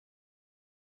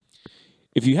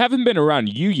If you haven't been around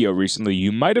Yu-Gi-Oh! Recently,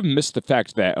 you might have missed the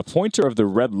fact that Appointer of the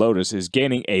Red Lotus is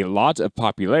gaining a lot of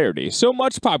popularity. So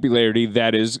much popularity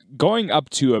that is going up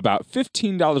to about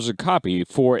 $15 a copy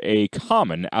for a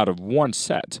common out of one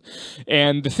set.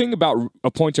 And the thing about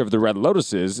Appointer of the Red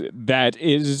Lotus is that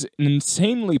it is an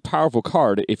insanely powerful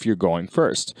card if you're going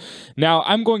first. Now,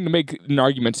 I'm going to make an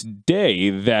argument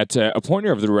today that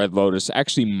Appointer of the Red Lotus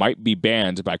actually might be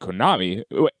banned by Konami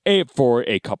for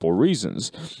a couple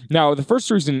reasons. Now, the first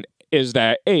reason is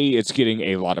that it's getting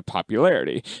a lot of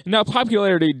popularity. Now,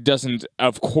 popularity doesn't,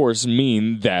 of course,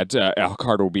 mean that a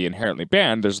card will be inherently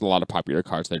banned. There's a lot of popular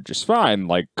cards that are just fine,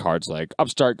 like cards like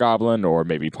Upstart Goblin, or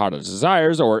maybe Pot of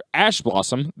Desires, or Ash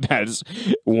Blossom. That is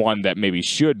one that maybe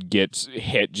should get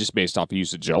hit just based off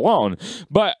usage alone.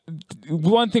 But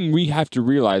one thing we have to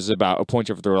realize about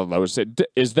Appointer of the Red Lotus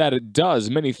is that it does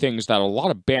many things that a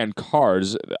lot of banned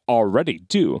cards already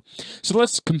do. So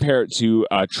let's compare it to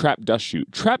Trap Dust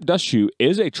Shoot. Trap Dust Shoot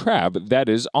is a trap that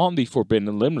is on the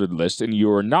Forbidden Limited list, and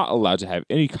you are not allowed to have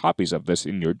any copies of this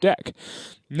in your deck.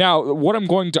 Now, what I'm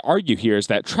going to argue here is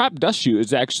that Trap Dust Shoot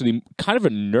is actually kind of a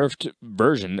nerfed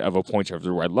version of Appointer of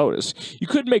the Red Lotus. You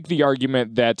could make the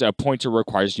argument that Appointer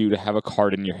requires you to have a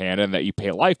card in your hand and that you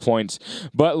pay life points,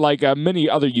 but like many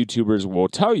other YouTubers will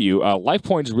tell you, life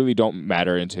points really don't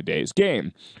matter in today's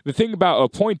game. The thing about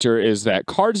Appointer is that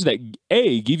cards that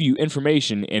A, give you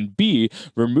information, and B,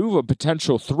 remove a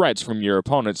potential threats from your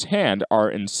opponent's hand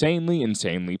are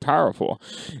insanely powerful.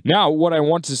 Now, what I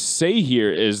want to say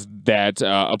here is that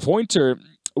Appointer,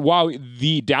 while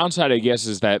the downside, I guess,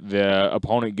 is that the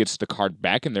opponent gets the card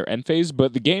back in their end phase,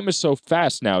 but the game is so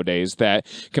fast nowadays that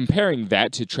comparing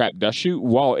that to Trap Dust Shoot,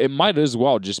 well, it might as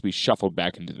well just be shuffled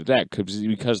back into the deck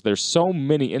because there's so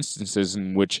many instances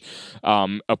in which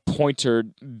Appointer,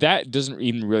 that doesn't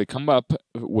even really come up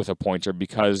with Appointer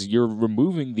because you're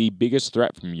removing the biggest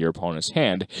threat from your opponent's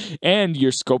hand and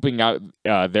you're scoping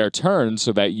out their turn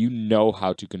so that you know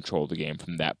how to control the game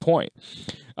from that point.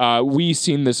 We've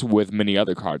seen this with many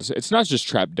other cards. It's not just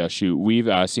Trap Dust Shoot. We've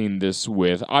seen this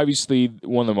with, obviously,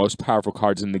 one of the most powerful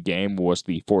cards in the game was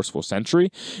the Forceful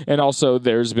Sentry, and also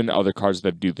there's been other cards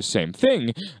that do the same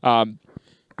thing.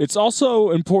 It's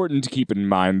also important to keep in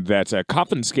mind that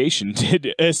Confiscation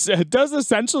does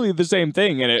essentially the same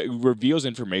thing, and it reveals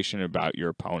information about your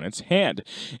opponent's hand.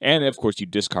 And, of course, you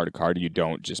discard a card, you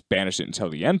don't just banish it until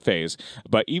the end phase.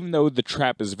 But even though the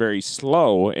trap is very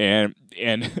slow, and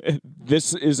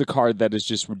this is a card that is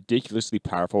just ridiculously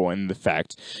powerful in the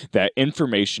fact that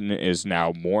information is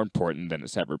now more important than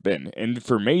it's ever been.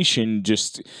 Information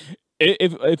just...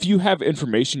 If you have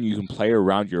information, you can play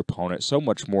around your opponent so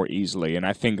much more easily, and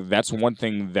I think that's one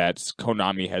thing that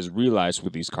Konami has realized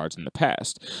with these cards in the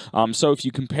past. So if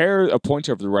you compare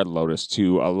Appointer of the Red Lotus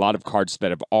to a lot of cards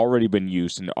that have already been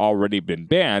used and already been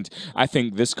banned, I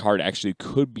think this card actually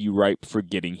could be ripe for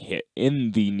getting hit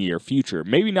in the near future.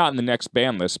 Maybe not in the next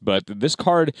ban list, but this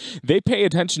card, they pay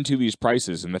attention to these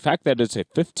prices, and the fact that it's a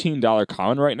 $15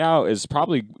 common right now is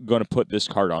probably going to put this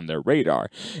card on their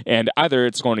radar. And either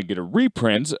it's going to get a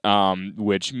reprint,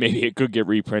 which maybe it could get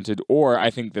reprinted, or I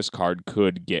think this card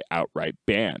could get outright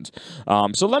banned.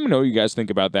 So let me know what you guys think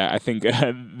about that. I think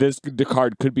the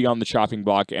card could be on the chopping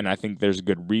block, and I think there's a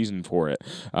good reason for it.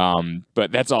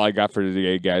 But that's all I got for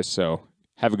today, guys, so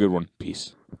have a good one.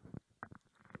 Peace.